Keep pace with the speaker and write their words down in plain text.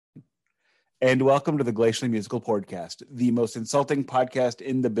And welcome to the Glacially Musical Podcast, the most insulting podcast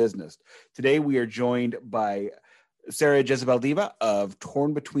in the business. Today we are joined by Sarah Jezebel Deva of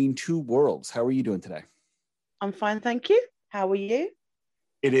Torn Between Two Worlds. How are you doing today? I'm fine, thank you. How are you?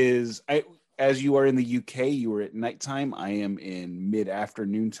 It is, as you are in the UK, you are at nighttime. I am in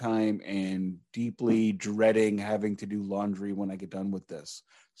mid-afternoon time and deeply dreading having to do laundry when I get done with this.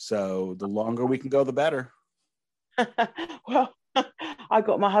 So the longer we can go, the better. Well, I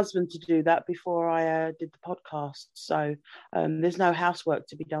got my husband to do that before I did the podcast. So there's no housework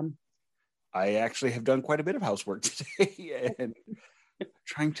to be done. I actually have done quite a bit of housework today and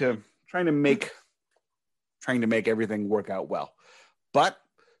trying to make everything work out well. But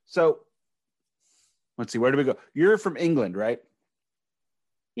so let's see, where do we go? You're from England, right?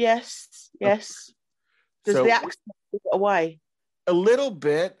 Yes. Does so, the accent get away? A little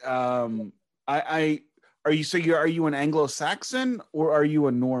bit. Are you an Anglo-Saxon or are you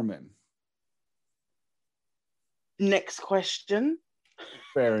a Norman? Next question.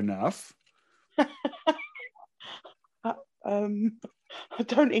 Fair enough. I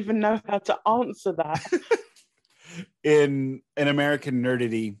don't even know how to answer that. In American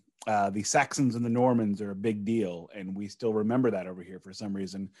nerdity, the Saxons and the Normans are a big deal, and we still remember that over here for some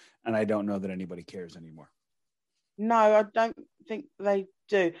reason, and I don't know that anybody cares anymore. No, I don't think they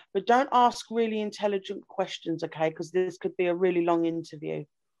do. But don't ask really intelligent questions, okay? Because this could be a really long interview.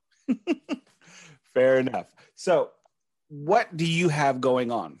 Fair enough. So, what do you have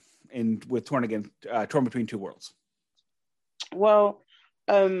going on with Torn Between Two Worlds? Well,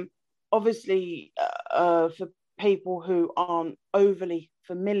 obviously, for people who aren't overly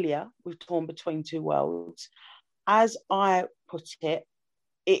familiar with Torn Between Two Worlds, as I put it,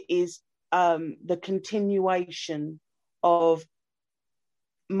 it is the continuation of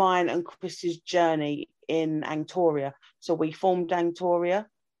mine and Chris's journey in Angtoria. So we formed Angtoria,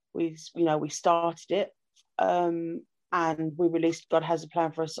 we started it, and we released God Has a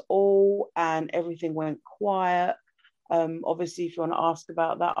Plan for Us All, and everything went quiet. Obviously, if you want to ask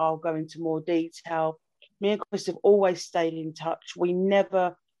about that, I'll go into more detail. Me and Chris have always stayed in touch. We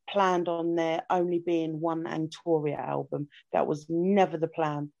never planned on there only being one Angtoria album. That was never the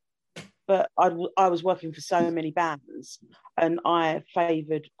plan. But I was working for so many bands, and I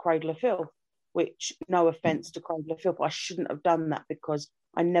favoured Cradle of Filth, which, no offence to Cradle of Filth, I shouldn't have done that because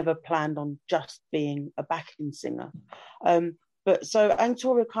I never planned on just being a backing singer. But so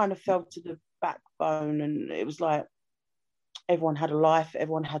Angtoria kind of fell to the backbone, and it was like everyone had a life,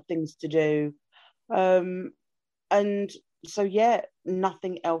 everyone had things to do. And so, yeah,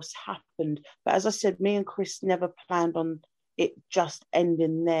 nothing else happened. But as I said, me and Chris never planned on it just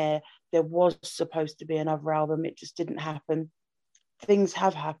ending there. There was supposed to be another album. It just didn't happen. Things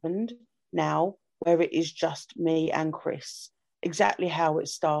have happened now where it is just me and Chris, exactly how it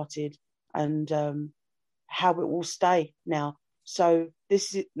started and how it will stay now. So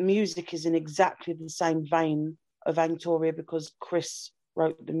music is in exactly the same vein of Angtoria because Chris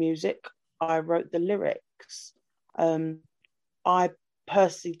wrote the music, I wrote the lyrics. I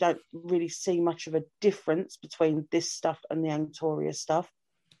personally don't really see much of a difference between this stuff and the Angtoria stuff.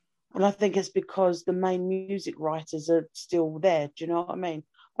 And I think it's because the main music writers are still there. Do you know what I mean?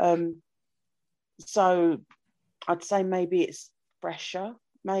 So I'd say maybe it's fresher,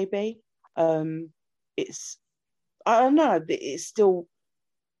 maybe. I don't know, it's still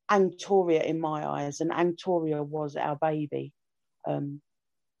Angtoria in my eyes, and Angtoria was our baby.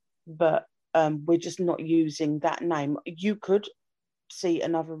 But we're just not using that name. You could see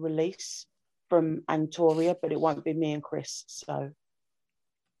another release from Angtoria, but it won't be me and Chris. So.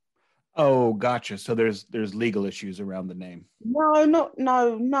 Oh, gotcha. So there's legal issues around the name. No,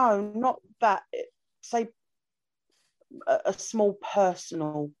 not that. Say a small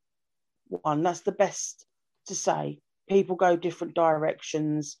personal one. That's the best to say. People go different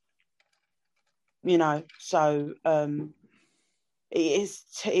directions, so it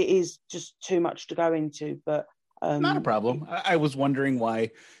is just too much to go into, but not a problem. I was wondering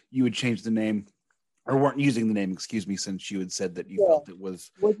why you would change the name or weren't using the name, excuse me, since you had said that you felt it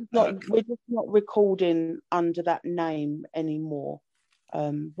was... We're just not recording under that name anymore.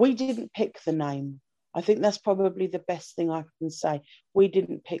 We didn't pick the name. I think that's probably the best thing I can say. We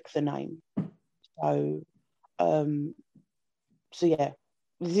didn't pick the name. So yeah,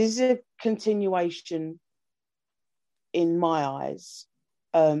 this is a continuation in my eyes.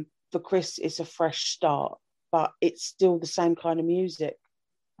 For Chris, it's a fresh start, but it's still the same kind of music.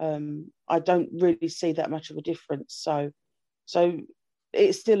 I don't really see that much of a difference. So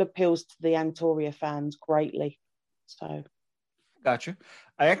it still appeals to the Angtoria fans greatly. So, gotcha.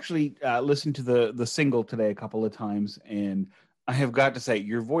 I actually listened to the single today a couple of times, and I have got to say,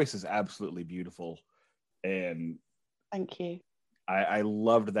 your voice is absolutely beautiful, and Thank you. I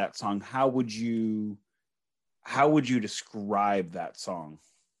loved that song. How would you describe that song?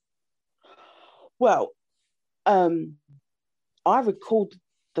 Well, I record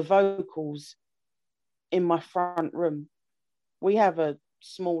the vocals in my front room. We have a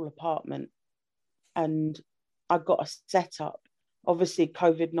small apartment, and I got a setup. Obviously,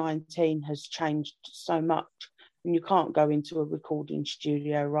 COVID-19 has changed so much, and you can't go into a recording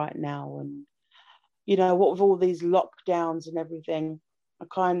studio right now. And, you know, what with all these lockdowns and everything, I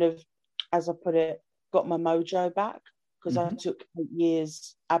kind of, as I put it, got my mojo back, because I took 8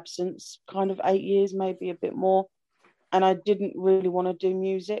 years absence, kind of 8 years, maybe a bit more. And I didn't really want to do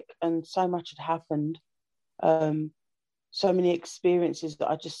music, and so much had happened. So many experiences that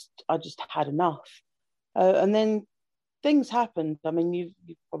I just had enough. And then things happened. I mean, you've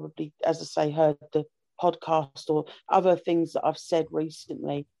probably, as I say, heard the podcast or other things that I've said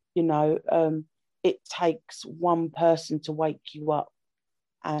recently. You know, it takes one person to wake you up,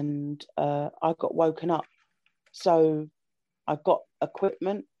 and I got woken up. So I got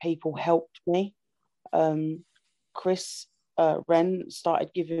equipment. People helped me. Chris Wren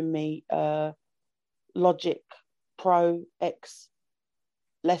started giving me Logic Pro X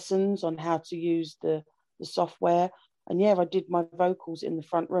lessons on how to use the software. And yeah, I did my vocals in the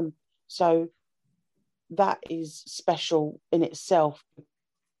front room. So that is special in itself,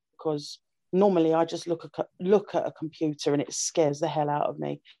 because normally I just look at a computer and it scares the hell out of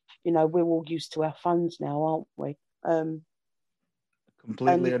me. You know, we're all used to our phones now, aren't we?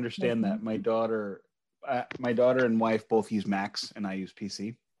 Completely understand that. My daughter and wife both use Macs, and I use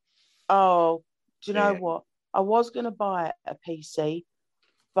PC. Oh, do you know what? I was going to buy a PC,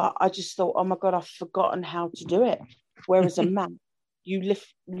 but I just thought, oh my God, I've forgotten how to do it. Whereas a Mac, you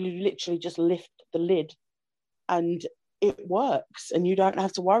literally just lift the lid and it works, and you don't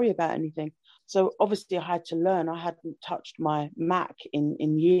have to worry about anything. So obviously I had to learn. I hadn't touched my Mac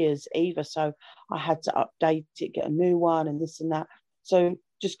in years either. So I had to update it, get a new one and this and that. So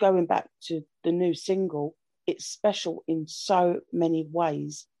just going back to the new single, it's special in so many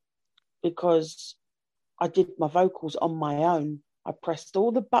ways, because I did my vocals on my own. I pressed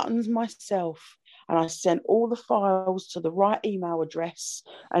all the buttons myself, and I sent all the files to the right email address,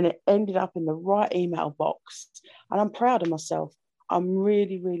 and it ended up in the right email box. And I'm proud of myself. I'm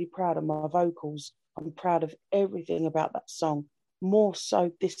really, really proud of my vocals. I'm proud of everything about that song, more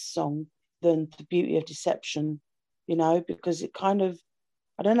so this song than The Beauty of Deception, you know, because it kind of,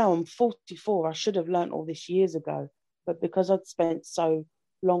 I don't know, I'm 44. I should have learned all this years ago. But because I'd spent so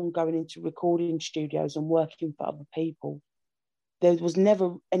long going into recording studios and working for other people, there was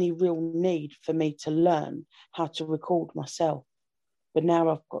never any real need for me to learn how to record myself. But now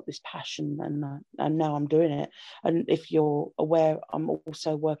I've got this passion, and now I'm doing it. And if you're aware, I'm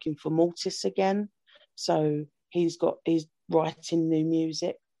also working for Mortis again. So he's writing new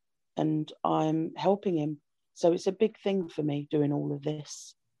music, and I'm helping him. So it's a big thing for me doing all of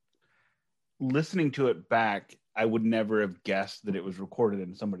this. Listening to it back, I would never have guessed that it was recorded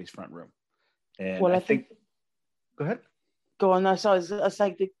in somebody's front room. And well, I think go ahead. Go on. No, so I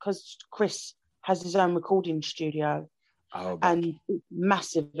say, because Chris has his own recording studio, and it's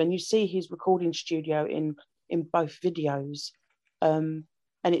massive. And you see his recording studio in both videos, and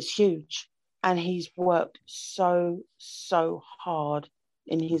it's huge. And he's worked so hard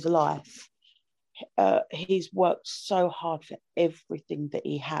in his life. He's worked so hard for everything that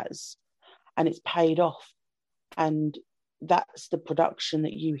he has, and it's paid off. And that's the production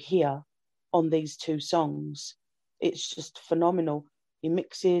that you hear on these two songs. It's just phenomenal. He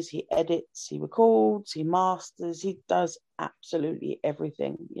mixes, he edits, he records, he masters, he does absolutely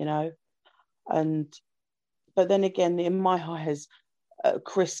everything, you know. But then again, in my eyes,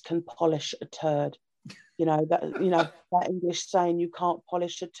 Chris can polish a turd. That English saying, you can't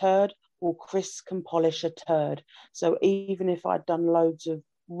polish a turd. Well, Chris can polish a turd. So even if I'd done loads of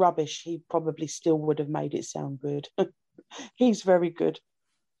rubbish, he probably still would have made it sound good. He's very good.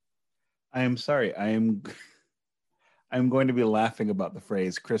 I am sorry. I'm going to be laughing about the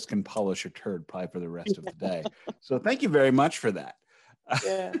phrase "Chris can polish a turd" probably for the rest of the day. So thank you very much for that.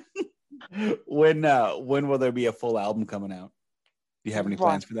 Yeah. When will there be a full album coming out? Do you have any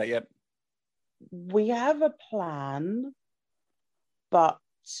plans for that yet? We have a plan, but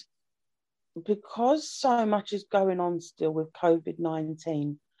because so much is going on still with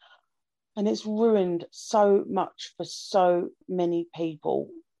COVID-19, and it's ruined so much for so many people,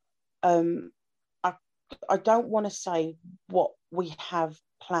 I don't want to say what we have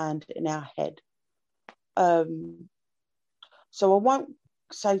planned in our head. So I won't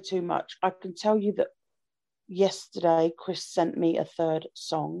say too much. I can tell you that yesterday Chris sent me a third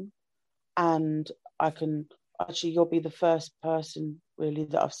song, and you'll be the first person really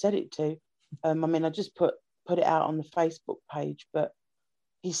that I've said it to. I mean, I just put it out on the Facebook page, but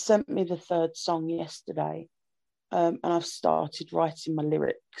he sent me the third song yesterday, and I've started writing my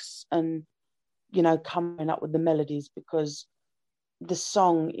lyrics and, coming up with the melodies, because the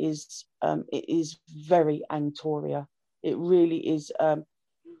song is it is very Angtoria. It really is.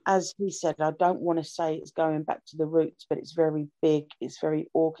 As he said, I don't want to say it's going back to the roots, but it's very big. It's very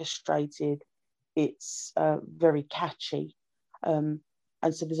orchestrated. It's very catchy. And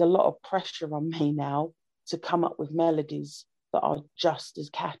so there's a lot of pressure on me now to come up with melodies that are just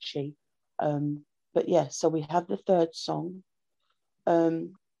as catchy. But yeah, so we have the third song.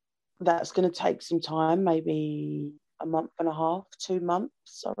 That's going to take some time, maybe a month and a half, 2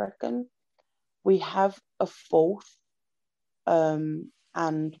 months, I reckon. We have a fourth,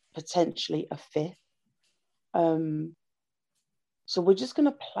 and potentially a fifth. So we're just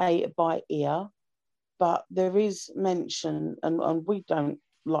going to play it by ear, but there is mention, and we don't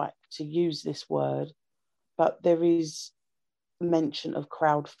like to use this word, but there is mention of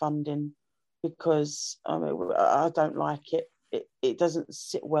crowdfunding, because I don't like it. It doesn't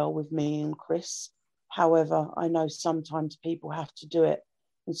sit well with me and Chris. However, I know sometimes people have to do it.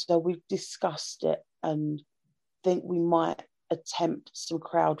 And so we've discussed it and think we might attempt some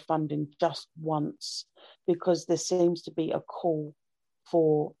crowdfunding just once, because there seems to be a call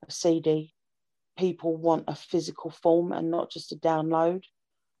for a CD. People want a physical form and not just a download,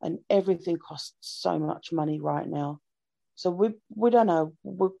 and everything costs so much money right now. So we don't know.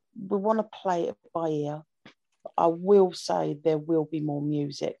 We want to play it by ear. I will say there will be more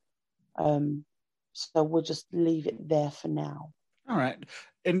music. So we'll just leave it there for now. All right.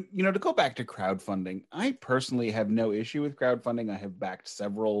 And, to go back to crowdfunding, I personally have no issue with crowdfunding. I have backed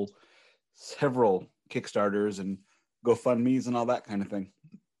several Kickstarters and GoFundMes and all that kind of thing.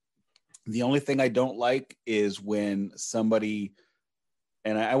 The only thing I don't like is when somebody,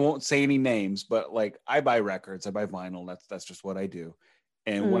 and I won't say any names, but like, I buy records, I buy vinyl. That's just what I do.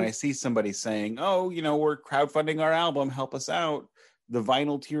 And when I see somebody saying, oh, we're crowdfunding our album, help us out, the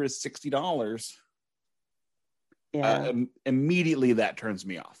vinyl tier is $60. Yeah. Immediately that turns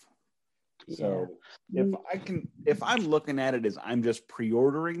me off. Yeah. So if I'm looking at it as I'm just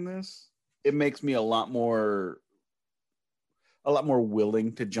pre-ordering this, it makes me a lot more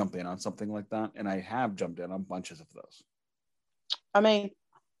willing to jump in on something like that. And I have jumped in on bunches of those. I mean,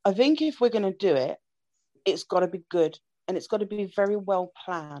 I think if we're going to do it, it's got to be good, and it's got to be very well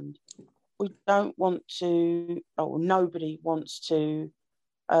planned. We don't want to, nobody wants to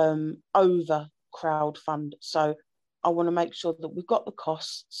over crowdfund. So I want to make sure that we've got the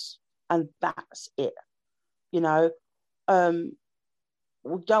costs, and that's it. We don't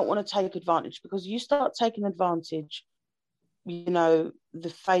want to take advantage, because you start taking advantage, the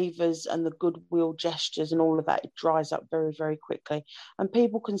favors and the goodwill gestures and all of that, it dries up very, very quickly, and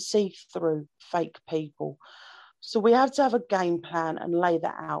people can see through fake people. So we have to have a game plan and lay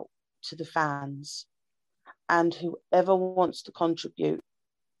that out to the fans, and whoever wants to contribute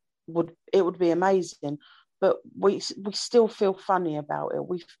would be amazing. But we still feel funny about it.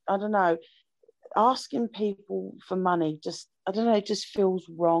 I don't know, asking people for money it just feels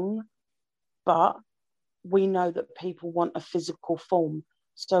wrong. But we know that people want a physical form.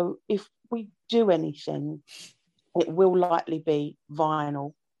 So if we do anything, it will likely be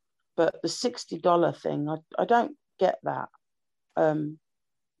vinyl. But the $60 thing, I don't get that. I mean,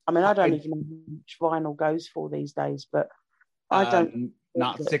 I don't even know how much vinyl goes for these days, but I don't.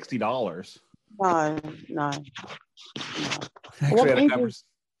 Not $60. No.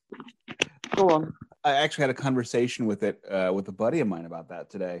 Go on. I actually had a conversation with a buddy of mine about that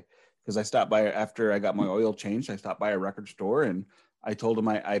today, because I stopped by after I got my oil changed. I stopped by a record store and I told him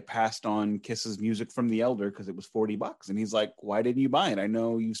I passed on Kiss's Music from the Elder because it was $40. And he's like, why didn't you buy it? I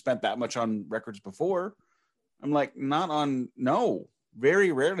know you spent that much on records before. I'm like, no,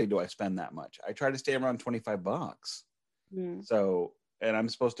 very rarely do I spend that much. I try to stay around $25. So, and I'm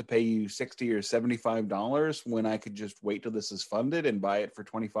supposed to pay you $60 or $75 when I could just wait till this is funded and buy it for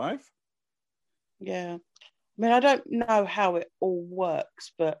 $25. Yeah. I mean, I don't know how it all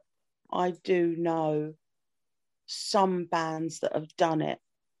works, but I do know some bands that have done it,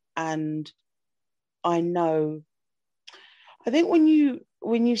 and I think when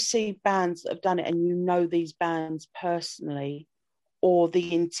you see bands that have done it and you know these bands personally, or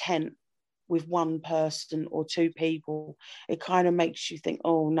the intent with one person or two people, it kind of makes you think,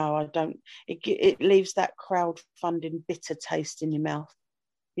 oh no, I don't. It leaves that crowdfunding bitter taste in your mouth,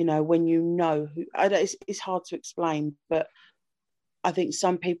 when you know who. It's hard to explain, but I think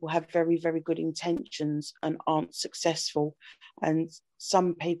some people have very, very good intentions and aren't successful. And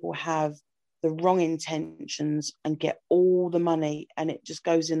some people have the wrong intentions and get all the money, and it just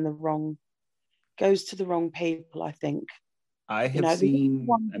goes to the wrong people, I think. I You have know, there's seen,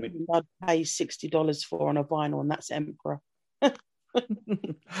 one I'd pay $60 for on a vinyl, and that's Emperor.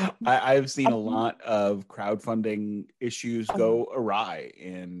 I've seen a lot of crowdfunding issues go awry,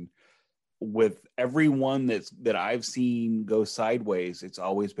 and with everyone that I've seen go sideways, it's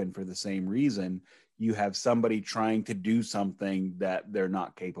always been for the same reason. You have somebody trying to do something that they're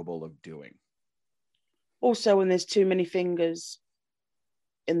not capable of doing. Also, when there's too many fingers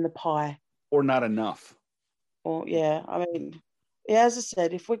in the pie, or not enough. or I mean, as I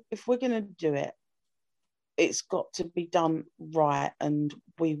said, if we're gonna do it, it's got to be done right, and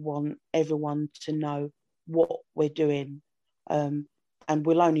we want everyone to know what we're doing. And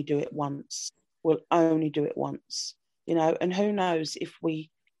we'll only do it once. And who knows, if we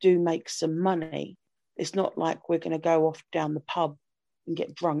do make some money, it's not like we're going to go off down the pub and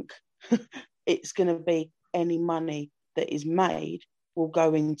get drunk. It's going to be any money that is made will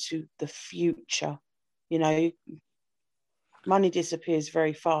go into the future. Money disappears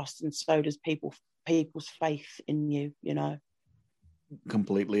very fast, and so does people's faith in you.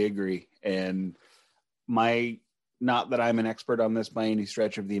 Completely agree. And not that I'm an expert on this by any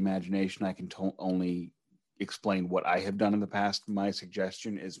stretch of the imagination. I can only explain what I have done in the past. My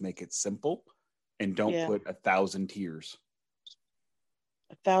suggestion is make it simple and don't put 1,000 tiers.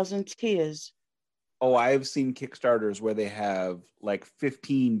 1,000 tiers? Oh, I've seen Kickstarters where they have like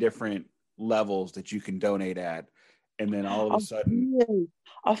 15 different levels that you can donate at. And then all of a sudden... Really?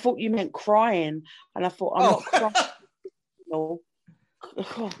 I thought you meant crying. And I thought, I'm not crying. Oh,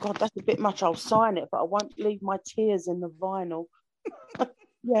 God, that's a bit much. I'll sign it, but I won't leave my tears in the vinyl.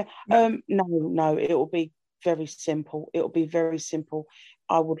 No, it will be very simple. It will be very simple.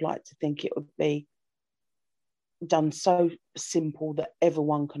 I would like to think it would be done so simple that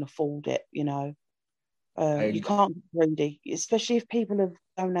everyone can afford it, You can't get greedy, especially if people have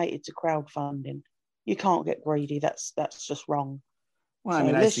donated to crowdfunding. You can't get greedy. That's just wrong. Well, I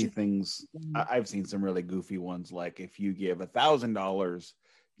mean, I see things. I've seen some really goofy ones, like if you give $1,000,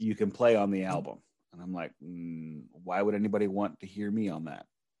 you can play on the album, and I'm like, why would anybody want to hear me on that?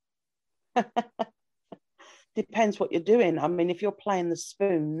 Depends what you're doing. I mean, if you're playing the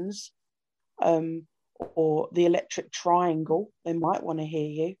spoons, or the electric triangle, they might want to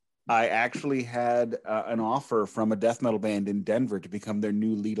hear you. I actually had an offer from a death metal band in Denver to become their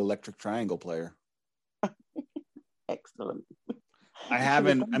new lead electric triangle player. Excellent. I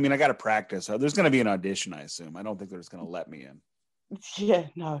got to practice. So there's going to be an audition, I assume. I don't think they're just going to let me in. Yeah,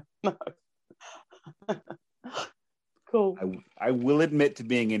 no. Cool. I will admit to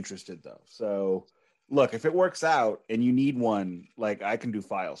being interested, though. So, look, if it works out and you need one, like, I can do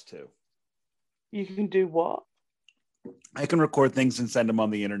files, too. You can do what? I can record things and send them on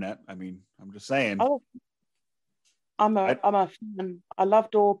the internet. I mean, I'm just saying. Oh, I'm a fan. I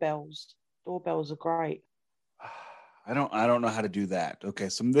love doorbells. Doorbells are great. I don't know how to do that. Okay,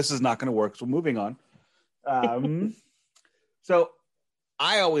 so this is not going to work. So moving on. So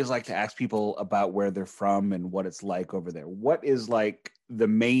I always like to ask people about where they're from and what it's like over there. What is like the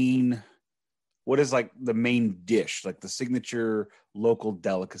main dish, like the signature local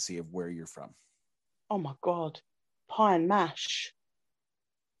delicacy of where you're from? Oh my God, pie and mash.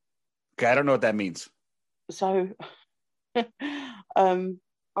 Okay, I don't know what that means. So, all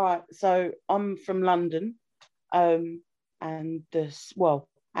right. So I'm from London. And there's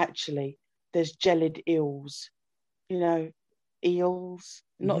jellied eels, eels,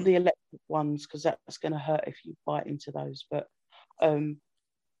 not the electric ones, because that's going to hurt if you bite into those, but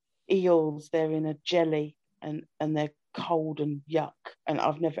eels, they're in a jelly, and they're cold and yuck, and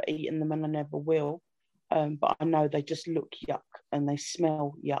I've never eaten them and I never will, but I know they just look yuck and they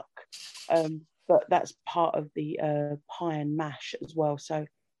smell yuck, but that's part of the pie and mash as well. So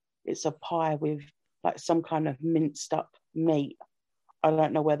it's a pie with like some kind of minced up meat. I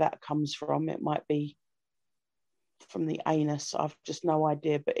don't know where that comes from. It might be from the anus. I've just no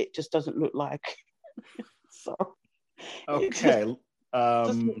idea, but it just doesn't look like. So, okay.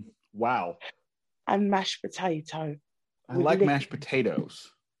 Wow. And mashed potato. I like mashed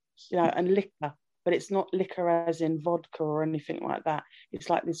potatoes. And liquor, but it's not liquor as in vodka or anything like that. It's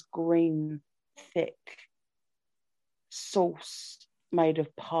like this green, thick sauce made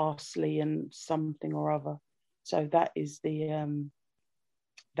of parsley and something or other. So that is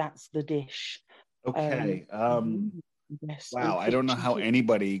that's the dish. Okay. Yes. Wow. I don't know how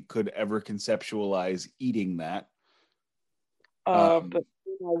anybody could ever conceptualize eating that. But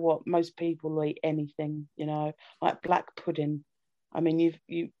you know what? Most people eat anything, like black pudding. I mean, you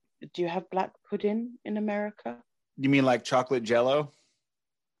do you have black pudding in America? You mean like chocolate jello?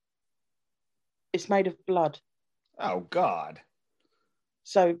 It's made of blood. Oh, God.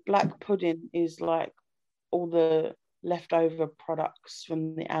 So black pudding is like all the leftover products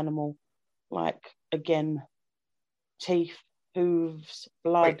from the animal, like again, teeth, hooves,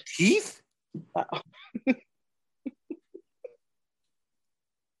 Wait, blood. teeth? That,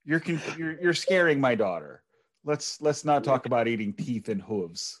 You're scaring my daughter. Let's not talk about eating teeth and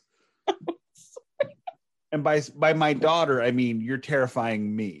hooves. And by my daughter, I mean you're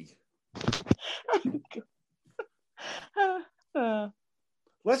terrifying me.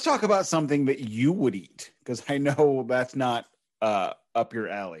 Let's talk about something that you would eat, because I know that's not up your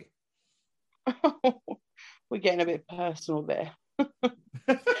alley. we're getting a bit personal there.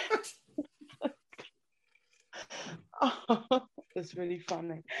 That's really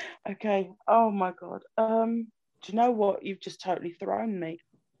funny. Okay. Oh my God. Do you know what? You've just totally thrown me.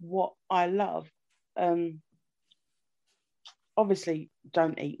 What I love. Obviously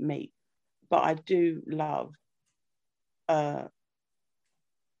don't eat meat, but I do love a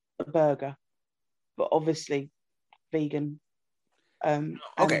burger, but obviously vegan. And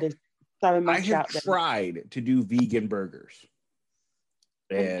Okay, there's so I much have out there. tried to do vegan burgers,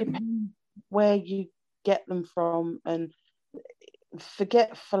 It and depends where you get them from, and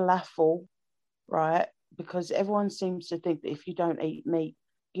forget falafel, right? Because everyone seems to think that if you don't eat meat,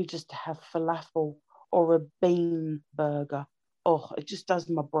 you just have falafel or a bean burger. Oh, it just does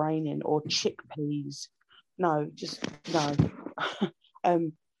my brain in. Or chickpeas. No, just no.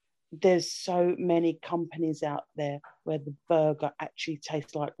 um, there's so many companies out there where the burger actually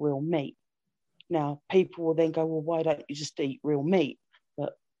tastes like real meat. Now, people will then go, well, why don't you just eat real meat?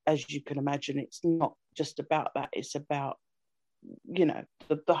 But as you can imagine, it's not just about that. It's about,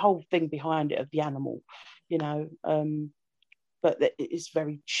 the whole thing behind it of the animal, you know. But it's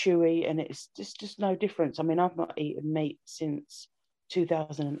very chewy, and it's just no difference. I mean, I've not eaten meat since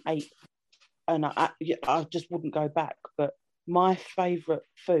 2008, and I just wouldn't go back. But my favorite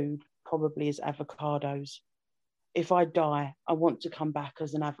food probably is avocados. If I die, I want to come back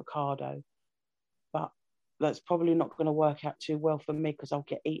as an avocado, but that's probably not going to work out too well for me because I'll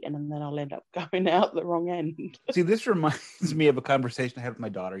get eaten and then I'll end up going out the wrong end. see, this reminds me of a conversation I had with my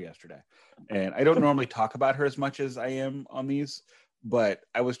daughter yesterday. And I don't normally talk about her as much as I am on these, but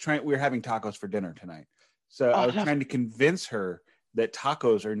we were having tacos for dinner tonight. So I was trying to convince her that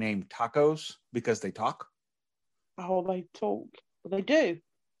tacos are named tacos because they talk. Oh, they talk. Well, they do.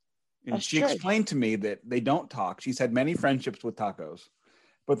 And That's she true. explained to me that they don't talk. She's had many friendships with tacos,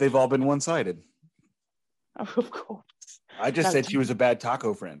 but they've all been one-sided. Oh, of course. I just said she was a bad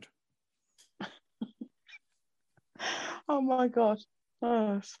taco friend. Oh my God.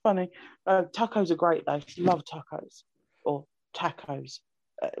 Oh, it's funny. Tacos are great though. Love tacos or tacos.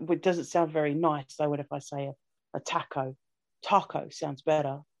 It doesn't sound very nice though. What if I say a taco? Taco sounds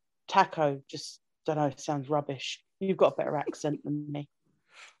better. Taco just don't know. Sounds rubbish. You've got a better accent than me.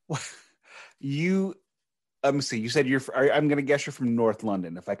 You, let me see. You said I'm going to guess you're from North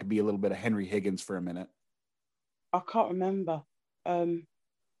London. If I could be a little bit of Henry Higgins for a minute. I can't remember.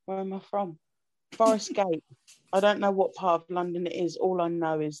 Where am I from? Forest Gate. I don't know what part of London it is. All I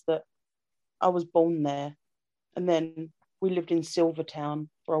know is that I was born there, and then we lived in Silvertown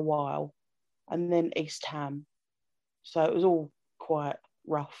for a while, and then East Ham. So it was all quite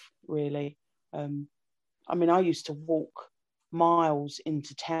rough, really. I mean, I used to walk miles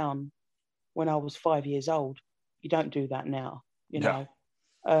into town when I was 5 years old. You don't do that now, you know.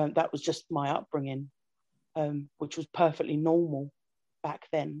 That was just my upbringing, which was perfectly normal back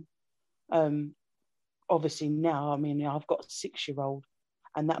then. Obviously now, I mean, I've got a 6-year-old,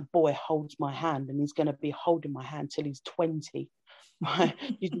 and that boy holds my hand, and he's going to be holding my hand till he's 20. I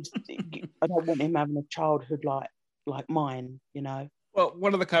don't want him having a childhood like mine, you know. Well,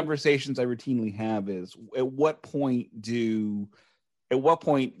 one of the conversations I routinely have is at what point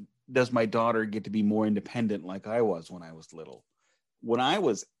does my daughter get to be more independent like I was when I was little? When I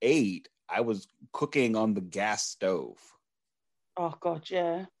was 8, I was cooking on the gas stove. Oh God,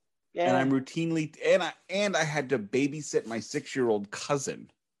 yeah. Yeah. And I'm routinely and I had to babysit my 6-year-old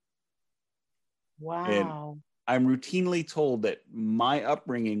cousin. Wow. And I'm routinely told that my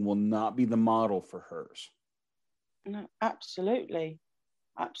upbringing will not be the model for hers. No, absolutely.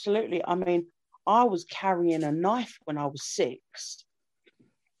 Absolutely. I mean, I was carrying a knife when I was 6.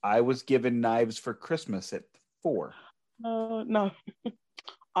 I was given knives for Christmas at 4. No.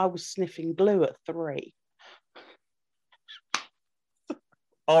 I was sniffing glue at 3.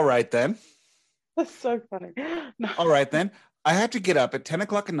 All right, then. That's so funny. No. All right, then. I had to get up at 10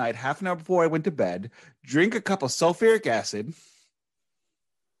 o'clock at night, half an hour before I went to bed, drink a cup of sulfuric acid,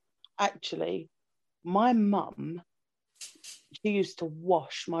 actually, my mum, she used to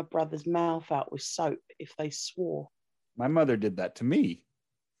wash my brother's mouth out with soap if they swore. My mother did that to me.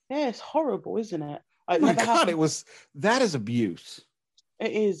 Yeah, it's horrible, isn't it? Oh It my never God, happened. that is abuse.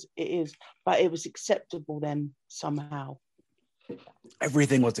 It is. But it was acceptable then somehow.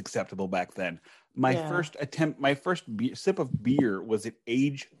 Everything was acceptable back then. My first sip of beer was at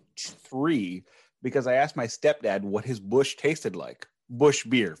age 3 because I asked my stepdad what his bush tasted like. Bush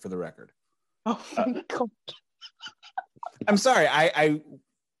beer, for the record. Oh, thank God. I'm sorry. I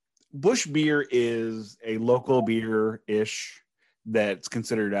Bush beer is a local beer-ish that's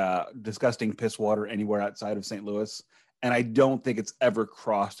considered disgusting piss water anywhere outside of St. Louis, and I don't think it's ever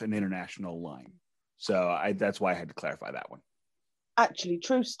crossed an international line. So that's why I had to clarify that one. Actually,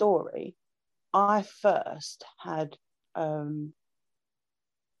 true story. I first had, I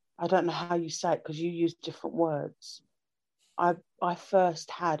don't know how you say it because you use different words. I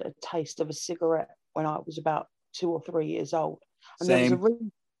first had a taste of a cigarette when I was about 2 or 3 years old, and Same. there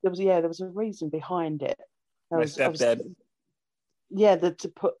was a reason behind it. My stepdad. To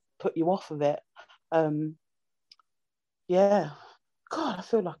put you off of it. Yeah. God, I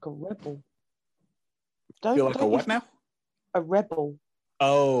feel like a rebel. Feel like a what now? A rebel.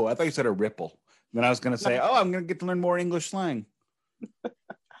 Oh, I thought you said a ripple. Then I was going to say, I'm going to get to learn more English slang.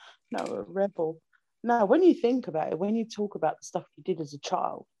 No, a rebel. No, when you think about it, when you talk about the stuff you did as a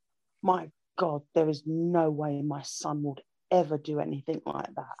child, my God, there is no way my son would ever do anything like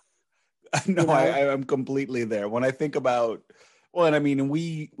that. No, I'm completely there. When I think about, when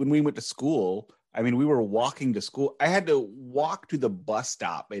we went to school, we were walking to school. I had to walk to the bus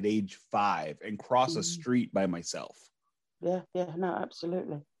stop at age 5 and cross a street by myself. Yeah, no,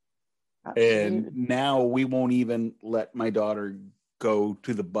 absolutely. And now we won't even let my daughter go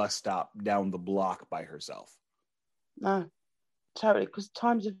to the bus stop down the block by herself. No, totally. Because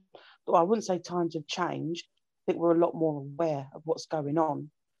I wouldn't say times have changed. I think we're a lot more aware of what's going on.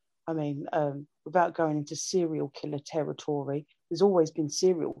 Without going into serial killer territory, there's always been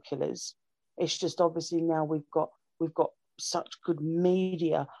serial killers. It's just obviously now we've got such good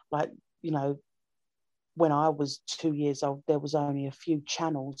media. Like, when I was 2 years old, there was only a few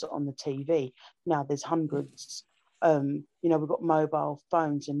channels on the TV. Now there's hundreds. We've got mobile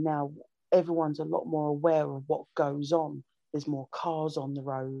phones, and now everyone's a lot more aware of what goes on. There's more cars on the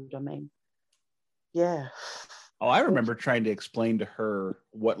road. Yeah. Oh, I remember trying to explain to her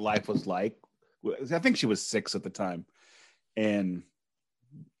what life was like. I think she was 6 at the time. And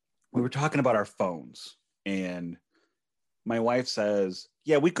we were talking about our phones. And my wife says,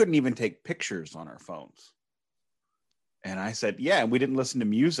 yeah, we couldn't even take pictures on our phones. And I said, yeah, and we didn't listen to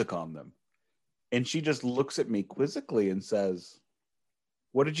music on them. And she just looks at me quizzically and says,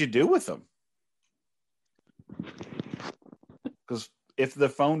 what did you do with them? Because if the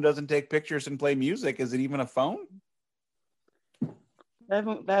phone doesn't take pictures and play music, is it even a phone? They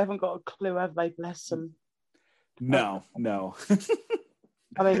haven't got a clue, have they? Bless them. No.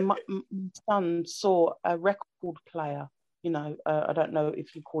 My son saw a record player. I don't know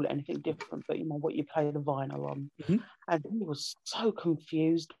if you call it anything different, but what you play the vinyl on. Mm-hmm. And he was so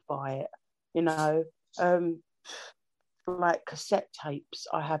confused by it. Like cassette tapes.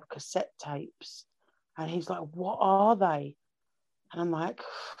 I have cassette tapes. And he's like, what are they? And I'm like,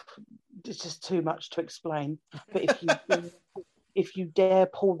 it's just too much to explain. But if you dare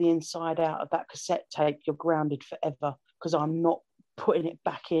pull the inside out of that cassette tape, you're grounded forever, because I'm not putting it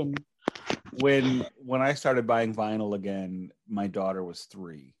back in. When I started buying vinyl again, my daughter was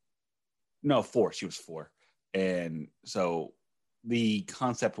 3. No, 4. She was 4. And so the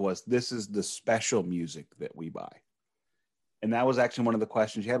concept was, this is the special music that we buy. And that was actually one of the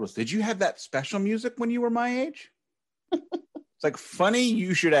questions she had was, did you have that special music when you were my age? It's like, funny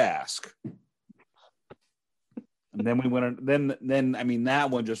you should ask. And then we went on, then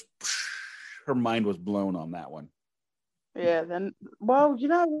that one just, her mind was blown on that one. Yeah,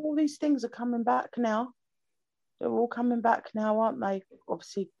 all these things are coming back now. They're all coming back now, aren't they?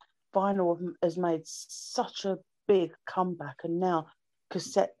 Obviously, vinyl has made such a big comeback, and now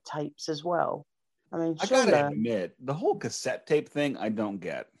cassette tapes as well. I gotta admit, the whole cassette tape thing, I don't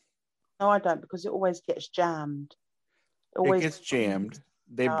get. No, I don't, because it always gets jammed. It gets jammed.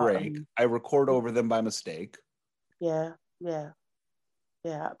 They break. I record over them by mistake. Yeah,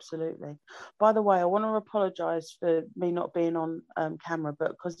 absolutely. By the way, I want to apologise for me not being on camera,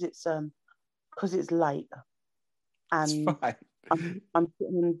 but because it's late, and I'm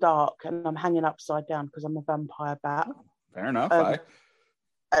sitting in the dark and I'm hanging upside down because I'm a vampire bat. Oh, fair enough.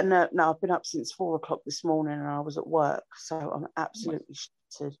 No, I've been up since 4 o'clock this morning, and I was at work, so I'm absolutely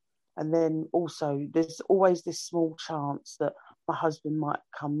shattered. And then also, there's always this small chance that my husband might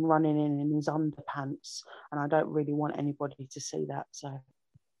come running in his underpants, and I don't really want anybody to see that. So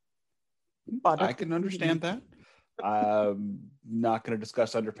I can understand that. I'm not going to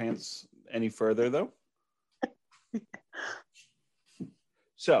discuss underpants any further, though.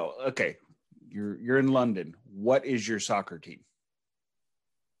 So, okay, you're in London. What is your soccer team?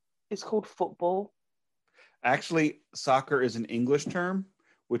 It's called football. Actually, soccer is an English term,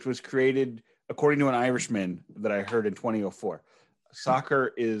 which was created according to an Irishman that I heard in 2004.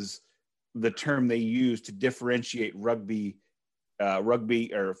 Soccer is the term they use to differentiate rugby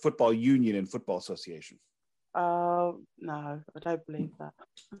or football union and football association. No, I don't believe that.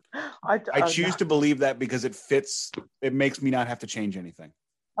 I choose to believe that because it fits. It makes me not have to change anything.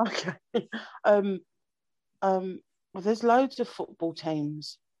 Okay. Well, there's loads of football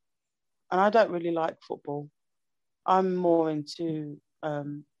teams, and I don't really like football. I'm more into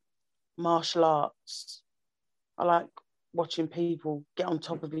martial arts. I like watching people get on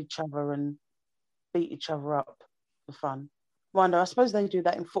top of each other and beat each other up for fun. Wonder, I suppose they do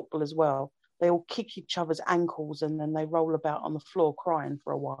that in football as well. They all kick each other's ankles and then they roll about on the floor crying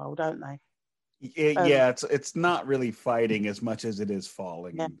for a while, don't they? Yeah, it's not really fighting as much as it is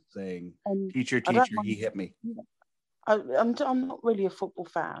falling and saying, "Teacher, he hit me." I'm not really a football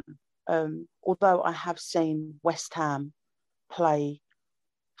fan, although I have seen West Ham play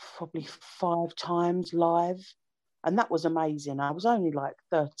probably 5 times live, and that was amazing. I was only like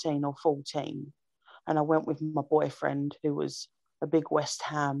 13 or 14, and I went with my boyfriend who was a big West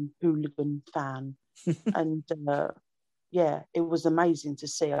Ham hooligan fan, and yeah, it was amazing to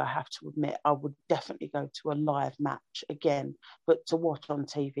see. I have to admit, I would definitely go to a live match again, but to watch on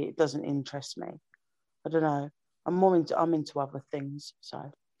TV, it doesn't interest me. I don't know. I'm into other things.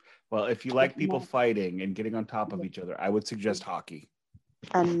 So, well, if you like people fighting and getting on top of each other, I would suggest hockey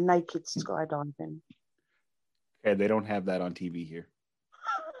and naked skydiving. Okay, they don't have that on TV here.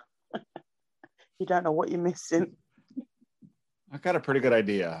 You don't know what you're missing. I've got a pretty good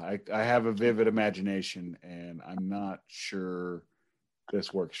idea. I have a vivid imagination, and I'm not sure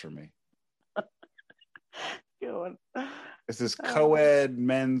this works for me. Go on. Is this co-ed,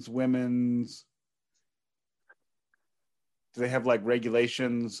 men's, women's? Do they have like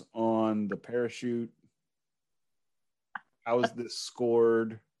regulations on the parachute? How is this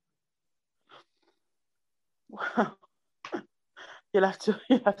scored? Well, you'll have to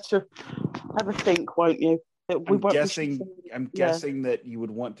have a think, won't you? I'm guessing that you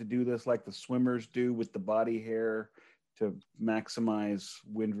would want to do this like the swimmers do with the body hair to maximize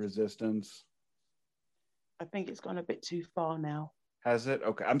wind resistance. I think it's gone a bit too far now. Has it?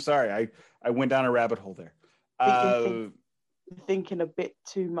 Okay. I'm sorry. I went down a rabbit hole there. Thinking a bit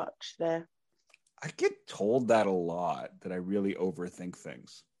too much there. I get told that a lot, that I really overthink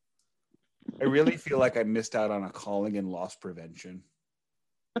things. I really feel like I missed out on a calling in loss prevention.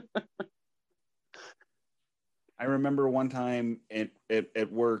 I remember one time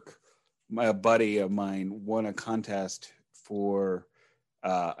at work, a buddy of mine won a contest for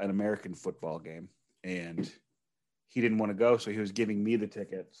an American football game, and he didn't want to go, so he was giving me the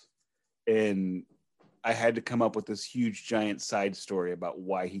tickets, and I had to come up with this huge, giant side story about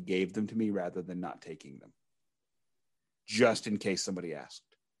why he gave them to me rather than not taking them, just in case somebody asked.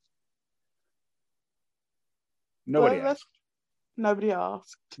 Nobody asked. Nobody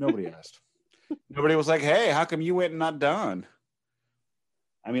asked. Nobody asked. Nobody was like, "Hey, how come you went and not done?"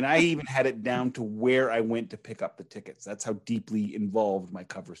 I mean, I even had it down to where I went to pick up the tickets. That's how deeply involved my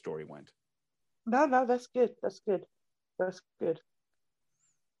cover story went. No, that's good. That's good. That's good.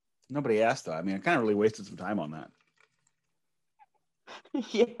 Nobody asked, though. I mean, I kind of really wasted some time on that.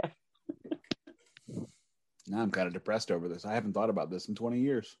 Yeah. Now I'm kind of depressed over this. I haven't thought about this in 20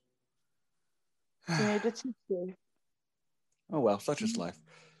 years. Oh, well, such is life.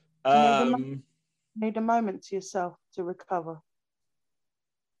 Need a moment to yourself to recover.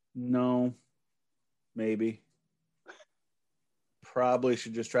 No, maybe. Probably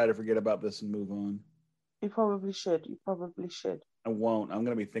should just try to forget about this and move on. You probably should. I won't. I'm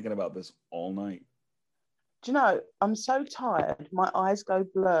going to be thinking about this all night. Do you know, I'm so tired. My eyes go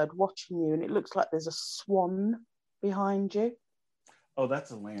blurred watching you, and it looks like there's a swan behind you. Oh,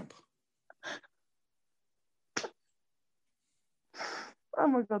 that's a lamp. Oh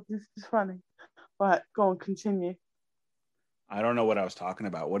my God, this is funny. Right, go on, continue. I don't know what I was talking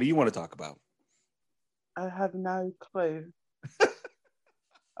about. What do you want to talk about? I have no clue.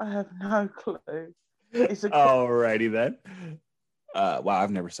 I have no clue. It's Alrighty then. Wow,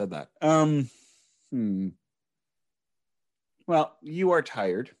 I've never said that. Well, you are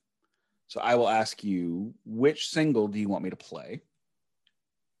tired, so I will ask you, which single do you want me to play?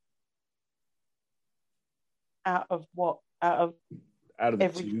 Out of what out of Out of the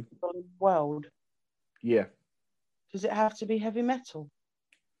every two. world? Yeah. Does it have to be heavy metal?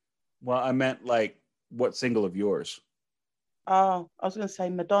 Well, I meant like what single of yours? Oh, I was going to say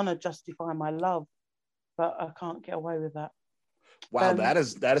Madonna, Justify My Love, but I can't get away with that. Wow, that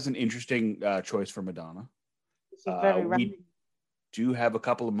is an interesting choice for Madonna. It's a very We do have a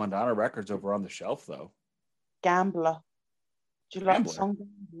couple of Madonna records over on the shelf, though. Gambler. Do you like the song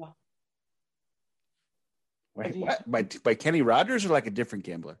Gambler? Wait, what? By Kenny Rogers or like a different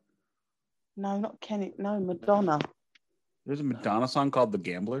Gambler? No, not Kenny. No, Madonna. There's a Madonna song called The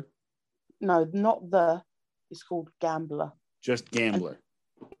Gambler? No, not the. It's called Gambler. Just Gambler.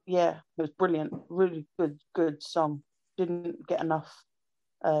 Yeah, it was brilliant. Really good song. Didn't get enough.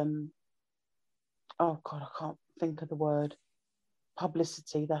 Oh God, I can't think of the word.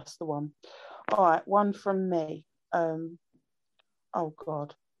 Publicity. That's the one. All right, one from me. Oh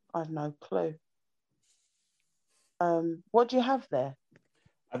God, I have no clue. What do you have there?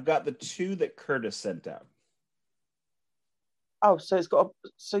 I've got the two that Curtis sent out. Oh, so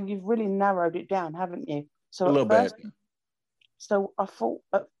so you've really narrowed it down, haven't you? So a little bit. So I thought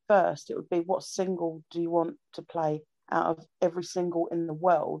at first it would be, what single do you want to play out of every single in the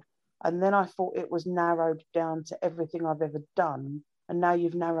world? And then I thought it was narrowed down to everything I've ever done. And now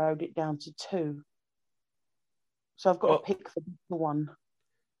you've narrowed it down to two. So I've got to pick the one.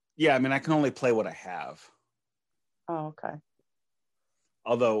 Yeah, I mean, I can only play what I have. Oh, okay.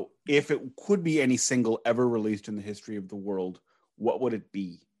 Although, if it could be any single ever released in the history of the world, what would it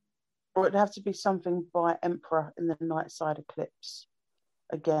be? Or it'd have to be something by Emperor in the Night Side Eclipse.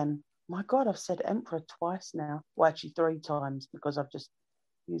 Again, my God, I've said Emperor twice now. Well, actually 3 times, because I've just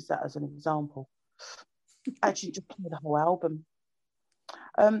used that as an example. Actually, just play the whole album.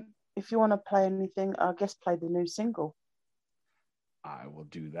 If you want to play anything, I guess play the new single. I will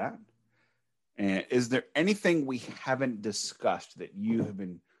do that. And is there anything we haven't discussed that you have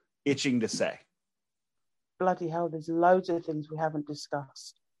been itching to say? Bloody hell, there's loads of things we haven't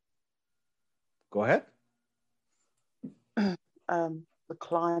discussed. Go ahead. The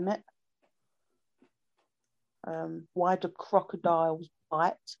climate. Why do crocodiles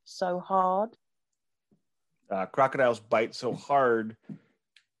bite so hard? Crocodiles bite so hard.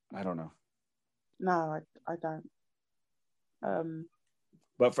 I don't know. No, I don't.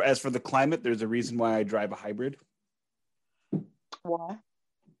 But as for the climate, there's a reason why I drive a hybrid. Why?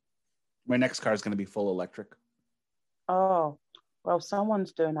 My next car is going to be full electric. Oh, well,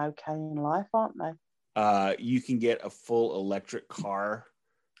 someone's doing okay in life, aren't they? You can get a full electric car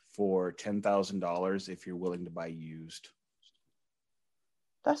for $10,000 if you're willing to buy used.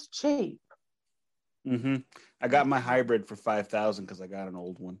 That's cheap. Mm-hmm. I got my hybrid for $5,000 because I got an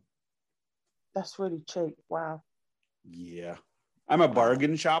old one. That's really cheap. Wow. Yeah. I'm a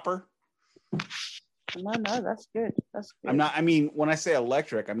bargain shopper. No, that's good. That's good. I'm not, I mean, when I say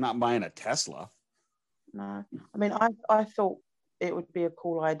electric, I'm not buying a Tesla. No. I mean, I thought it would be a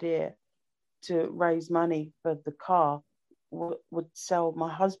cool idea to raise money for the car. Would sell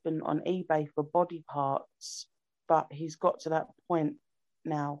my husband on eBay for body parts, but he's got to that point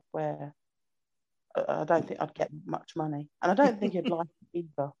now where I don't think I'd get much money, and I don't think he'd like it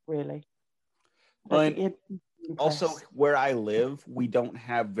either, really. Well, also, where I live, we don't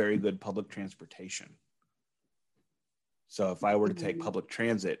have very good public transportation. So if I were to take public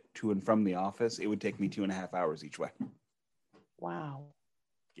transit to and from the office, it would take me 2.5 hours each way. Wow.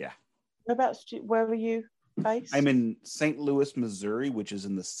 Yeah. Where are you based? I'm in St. Louis, Missouri, which is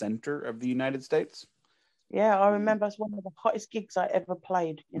in the center of the United States. Yeah, I remember it's one of the hottest gigs I ever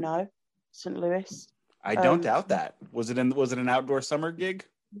played, St. Louis. I don't doubt that. Was it an outdoor summer gig?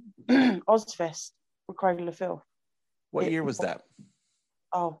 Ozfest with Cradle of Filth. What year was that?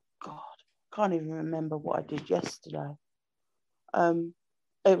 Oh God, can't even remember what I did yesterday. It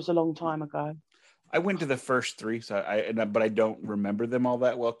was a long time ago. I went to the first 3, but I don't remember them all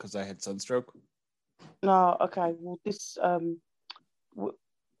that well because I had sunstroke. No, okay. Well, this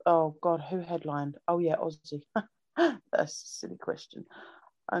oh God, who headlined? Oh yeah, Ozzy. That's a silly question.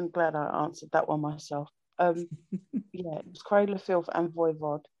 I'm glad I answered that one myself. Yeah, it was Cradle of Filth and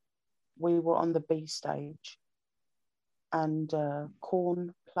Voivod. We were on the B stage, and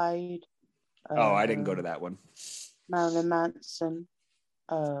Korn played. I didn't go to that one. Marilyn Manson.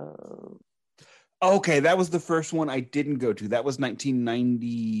 Okay, that was the first one I didn't go to. That was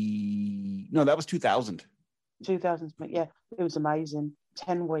 1990. No, that was 2000. 2000, yeah, it was amazing.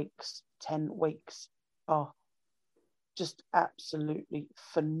 10 weeks. Oh, just absolutely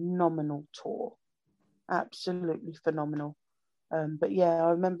phenomenal tour. Absolutely phenomenal. But yeah,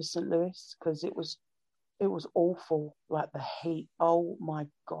 I remember St. Louis because it was awful. Like the heat. Oh my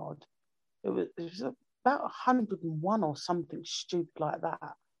God, it was about 101 or something stupid like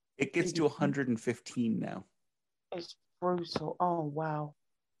that. It gets to 115 now. It's brutal. Oh, wow.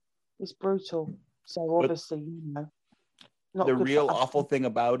 It's brutal. So But obviously, not the good real for us. awful thing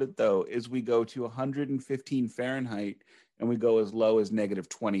about it, though, is we go to 115 Fahrenheit and we go as low as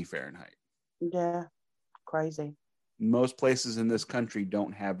 -20 Fahrenheit. Yeah, crazy. Most places in this country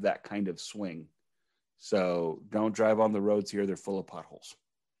don't have that kind of swing. So don't drive on the roads here. They're full of potholes.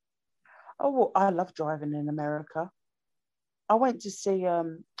 Oh, well, I love driving in America. I went to see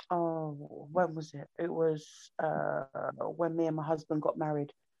when was it? It was when me and my husband got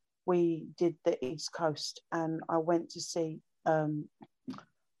married. We did the East Coast, and I went to see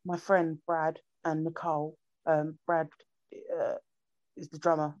my friend Brad and Nicole. Brad is the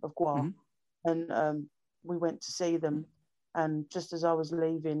drummer of Gua, and we went to see them. And just as I was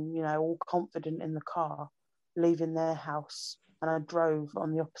leaving, all confident in the car, leaving their house, and I drove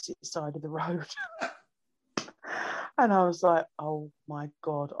on the opposite side of the road. And I was like, oh my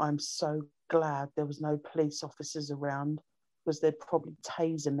God, I'm so glad there was no police officers around, because they'd probably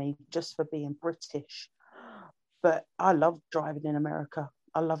taser me just for being British. But I love driving in America.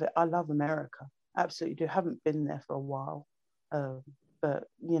 I love it. I love America. Absolutely do. Haven't been there for a while. But,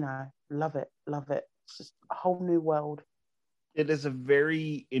 love it. Love it. It's just a whole new world. It is a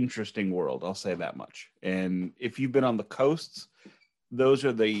very interesting world, I'll say that much. And if you've been on the coasts, those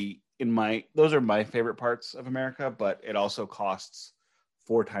are my favorite parts of America, but it also costs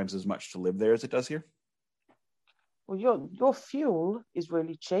 4 times as much to live there as it does here. Well, your fuel is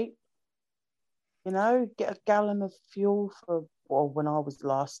really cheap. Get a gallon of fuel for, well, when I was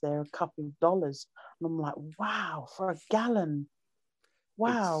last there, a couple of dollars. And I'm like, wow, for a gallon.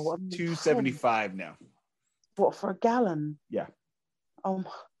 Wow. It's $2.75 now. What, for a gallon? Yeah.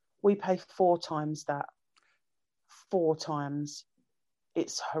 We pay 4 times that. 4 times.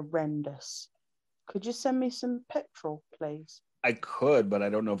 It's horrendous. Could you send me some petrol, please? I could, but I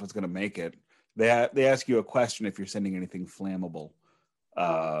don't know if it's going to make it. They ask you a question if you're sending anything flammable.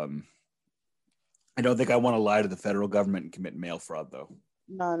 I don't think I want to lie to the federal government and commit mail fraud, though.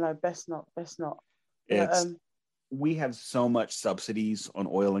 No, best not. We have so much subsidies on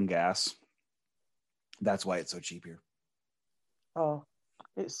oil and gas. That's why it's so cheap here. Oh,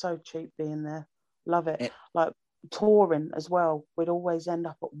 it's so cheap being there. Love it. Like touring as well. We'd always end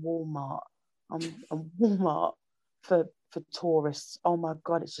up at Walmart. And Walmart for tourists. Oh my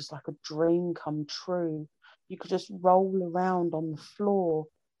God, it's just like a dream come true. You could just roll around on the floor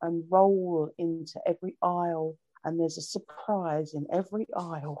and roll into every aisle, and there's a surprise in every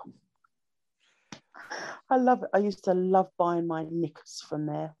aisle. I love it. I used to love buying my knickers from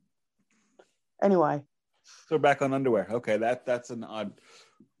there. Anyway. So back on underwear. Okay, that's an odd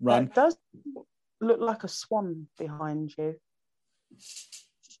run. That does look like a swan behind you.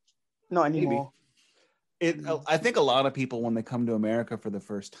 Not anymore. I think a lot of people, when they come to America for the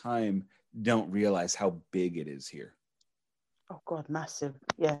first time, don't realize how big it is here. Oh God, massive.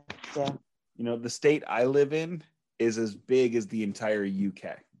 Yeah. The state I live in is as big as the entire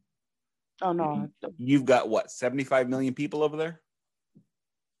UK. Oh no. You've got what, 75 million people over there?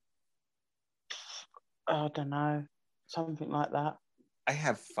 I don't know. Something like that. I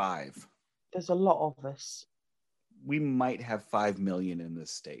have 5. There's a lot of us. We might have 5 million in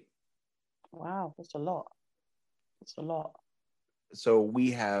this state. Wow, that's a lot. So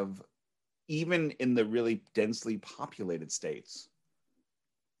we have, even in the really densely populated states,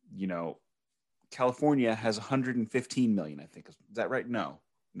 California has 115 million, I think. Is that right? No,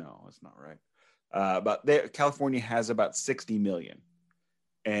 that's not right. But California has about 60 million.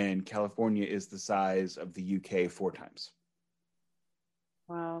 And California is the size of the UK 4 times.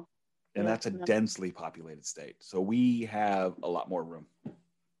 Wow. And that's a densely populated state. So we have a lot more room.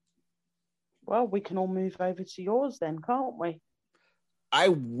 Well, we can all move over to yours then, can't we? I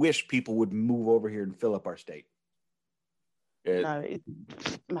wish people would move over here and fill up our state. No, it's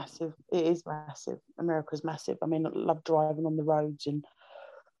massive. It is massive. America's massive. I mean, I love driving on the roads and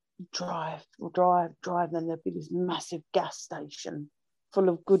drive. Then there'd be this massive gas station full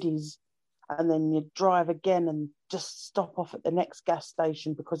of goodies. And then you drive again and just stop off at the next gas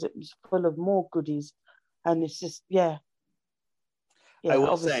station because it was full of more goodies. And it's just, yeah. I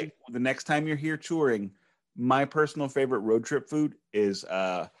will say, the next time you're here touring, my personal favorite road trip food is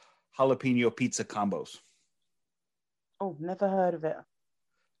jalapeno pizza combos. Oh, never heard of it.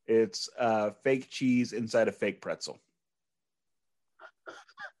 It's fake cheese inside a fake pretzel.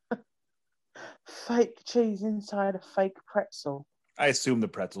 Fake cheese inside a fake pretzel? I assume the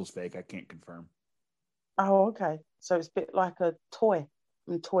pretzel's fake. I can't confirm. Oh, okay. So it's a bit like a toy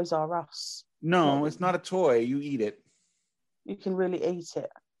from Toys R Us. No, it's not a toy. You eat it. You can really eat it.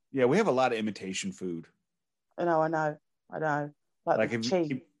 Yeah, we have a lot of imitation food. I know. Like Like, the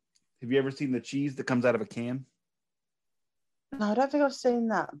cheese. have you ever seen the cheese that comes out of a can? No, I don't think I've seen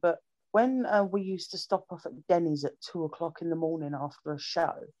that. But when we used to stop off at Denny's at 2 o'clock in the morning after a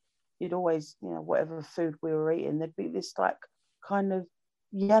show, you'd always, whatever food we were eating, there'd be this like kind of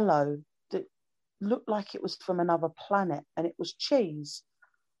yellow that looked like it was from another planet, and it was cheese.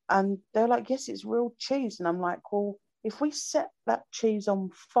 And they're like, yes, it's real cheese. And I'm like, well, if we set that cheese on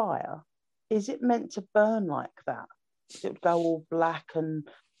fire, is it meant to burn like that? It would go all black and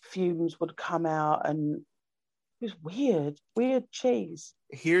fumes would come out, and it was weird cheese.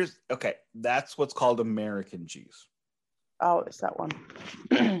 Okay, that's what's called American cheese. Oh, it's that one.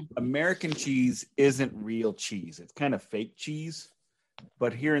 American cheese isn't real cheese. It's kind of fake cheese.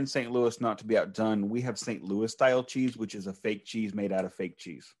 But here in St. Louis, not to be outdone, we have St. Louis style cheese, which is a fake cheese made out of fake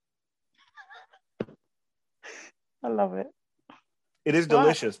cheese. I love it. It is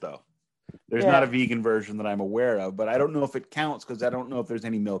delicious, though. There's Yeah. not a vegan version that I'm aware of, but I don't know if it counts because I don't know if there's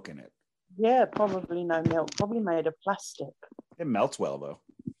any milk in it. Yeah, probably no milk. Probably made of plastic. It melts well, though.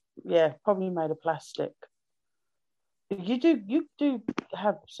 Yeah, probably made of plastic. You do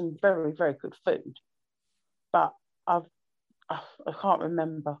have some very, very good food, but I can't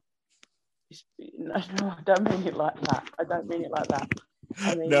remember. No, I don't mean it like that.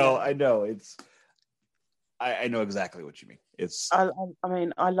 I mean, No, I know. I know exactly what you mean. I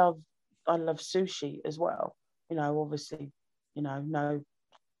mean, I love sushi as well. Obviously, no,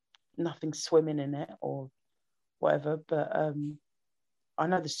 nothing swimming in it or whatever. But I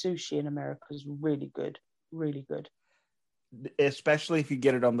know the sushi in America is really good, really good. Especially if you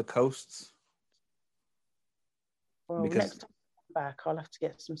get it on the coasts. Well, next time I'm back, I'll have to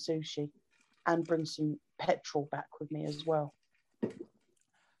get some sushi and bring some petrol back with me as well.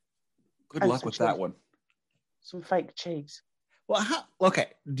 Good luck with that one. Some fake cheese. Well,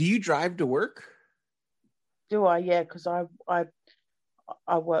 okay. Do you drive to work? Do I? Yeah, because I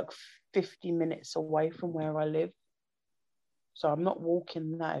work 50 minutes away from where I live, so I'm not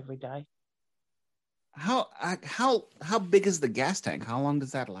walking that every day. How big is the gas tank? How long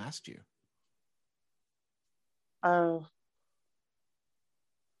does that last you? Well,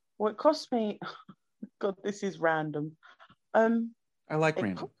 it cost me. God, this is random. I like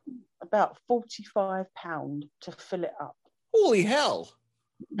random. About £45 to fill it up. Holy hell!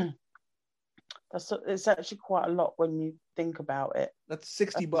 It's actually quite a lot when you think about it. That's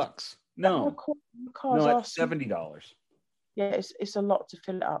 $60. No, it's $70. Yeah, it's a lot to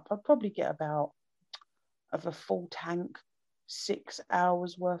fill it up. I'd probably get about of a full tank, 6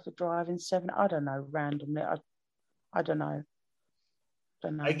 hours worth of driving, 7. I don't know, randomly. I don't know.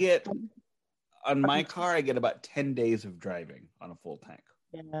 I get on my car. I get about 10 days of driving on a full tank.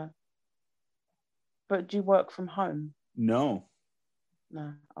 Yeah. But do you work from home? No.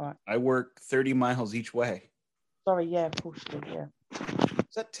 No. All right. I work 30 miles each way. Sorry. Yeah, of course you do. Yeah.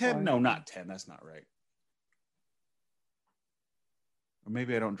 Is that 10? Sorry. No, not 10. That's not right. Or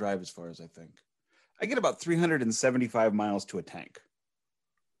maybe I don't drive as far as I think. I get about 375 miles to a tank.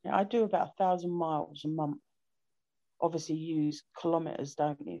 Yeah, I do about 1,000 miles a month. Obviously, you use kilometers,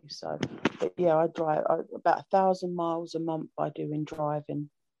 don't you? So, but yeah, I drive about 1,000 miles a month. I do in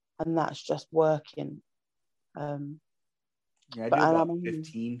driving, and that's just working. Yeah, I do about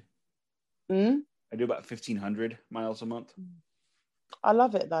 15. I do about 1,500 miles a month. I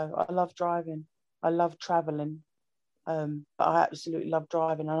love it though. I love driving. I love traveling. But I absolutely love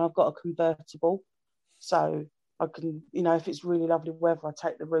driving, and I've got a convertible, so I can, if it's really lovely weather, I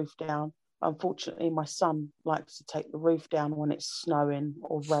take the roof down. Unfortunately, my son likes to take the roof down when it's snowing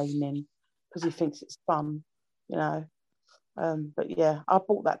or raining because he thinks it's fun, But yeah, I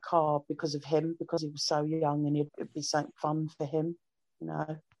bought that car because of him, because he was so young and it'd be something fun for him,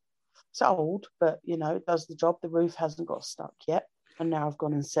 It's old, but, it does the job. The roof hasn't got stuck yet. And now I've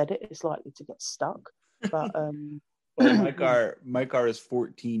gone and said it, it's likely to get stuck. But well, my car is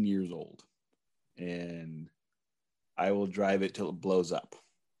 14 years old, and I will drive it till it blows up.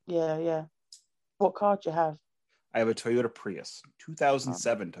 Yeah. What car do you have? I have a Toyota Prius,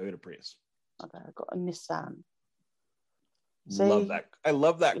 2007 Toyota Prius. Okay, I got a Nissan. Love that. I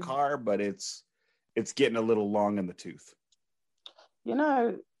love that car, but it's getting a little long in the tooth.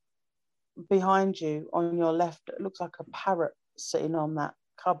 Behind you on your left, it looks like a parrot sitting on that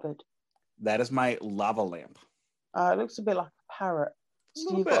cupboard. That is my lava lamp. It looks a bit like a parrot.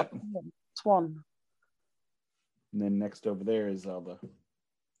 So you've got a swan. And then next over there is all the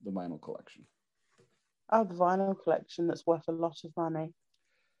vinyl collection. Oh, the vinyl collection that's worth a lot of money.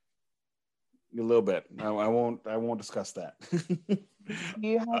 A little bit. No, I won't discuss that.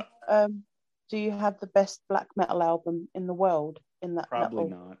 Do you have the best black metal album in the world? in that? Probably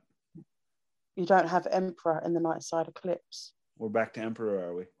not. You don't have Emperor in the night side eclipse. We're back to Emperor,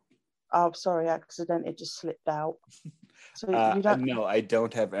 are we? Oh, sorry, accident. It just slipped out. So you don't. No, I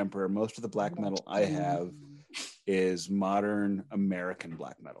don't have Emperor. Most of the black metal I have is modern American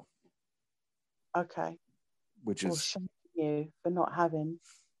black metal. Okay. Which is shame you for not having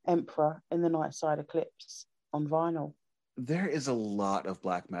Emperor in the night side eclipse on vinyl. There is a lot of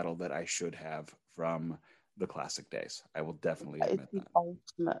black metal that I should have from the classic days. I will definitely admit that. It's the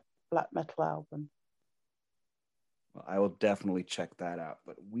ultimate black metal album. Well, I will definitely check that out.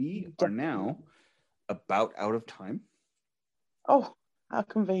 But we are now about out of time. Oh, how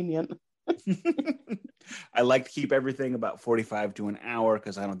convenient. I like to keep everything about 45 to an hour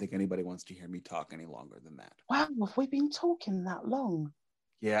because I don't think anybody wants to hear me talk any longer than that. Wow, have we been talking that long?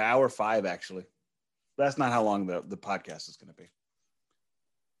 Yeah, hour 5, actually. That's not how long the podcast is going to be.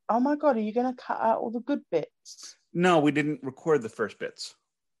 Oh my God, are you going to cut out all the good bits? No, we didn't record the first bits.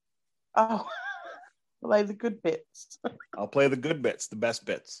 Oh, play the good bits. I'll play the good bits, the best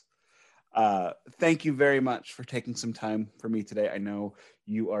bits. Thank you very much for taking some time for me today. I know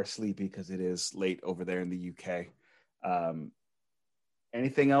you are sleepy because it is late over there in the UK.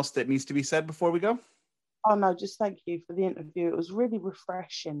 Anything else that needs to be said before we go? Oh no, just thank you for the interview. It was really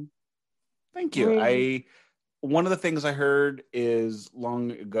refreshing. Thank you. Really. One of the things I heard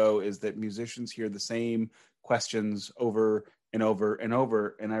long ago is that musicians hear the same questions over and over and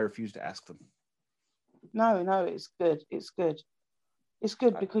over, and I refuse to ask them. No, it's good. It's good. It's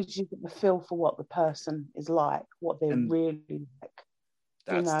good because you get the feel for what the person is like, what they're really like.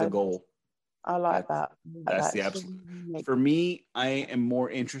 That's the goal. I like that. That's the absolute. For me, I am more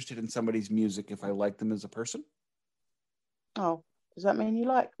interested in somebody's music if I like them as a person. Oh, does that mean you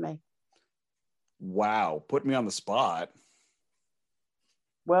like me? Wow, put me on the spot.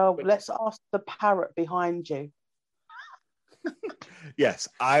 Well, let's ask the parrot behind you. Yes,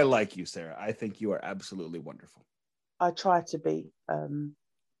 I like you, Sarah. I think you are absolutely wonderful. I try to be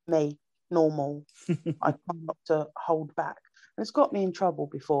me, normal. I try not to hold back. And it's got me in trouble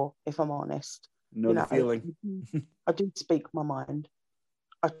before, if I'm honest. The feeling. I do speak my mind.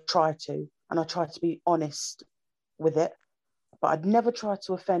 I try to, and I try to be honest with it. But I'd never try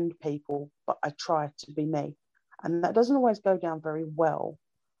to offend people, but I try to be me. And that doesn't always go down very well.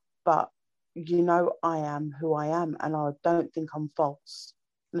 But, I am who I am, and I don't think I'm false.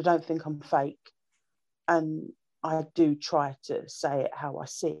 And I don't think I'm fake. And I do try to say it how I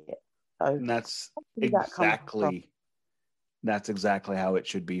see it. So and that's exactly how it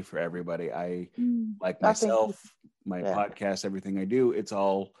should be for everybody. I like myself, my podcast, everything I do, it's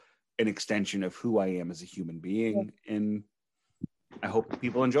all an extension of who I am as a human being. Yeah. And I hope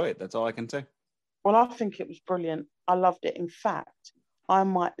people enjoy it. That's all I can say. Well, I think it was brilliant. I loved it. In fact, I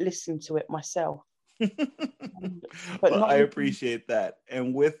might listen to it myself. But I appreciate that.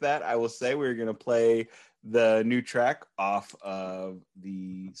 And with that, I will say we're going to play the new track off of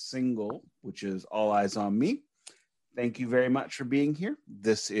the single, which is All Eyes on Me. Thank you very much for being here.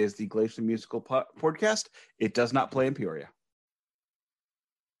 This is the Glacier Musical Podcast. It does not play in Peoria.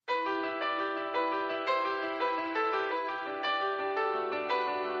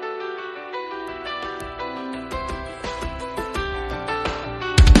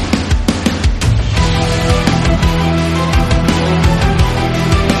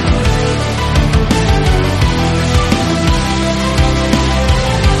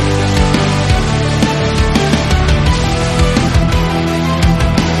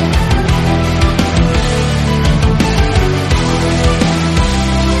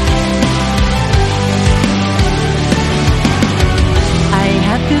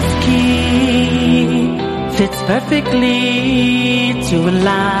 Perfectly to a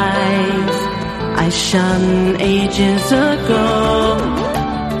life I shun ages ago.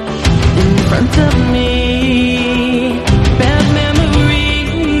 In front of me, bad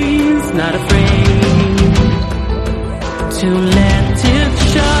memories, not afraid to let it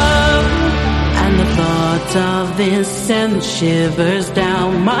show. And the thought of this sends shivers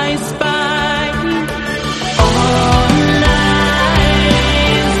down my spine.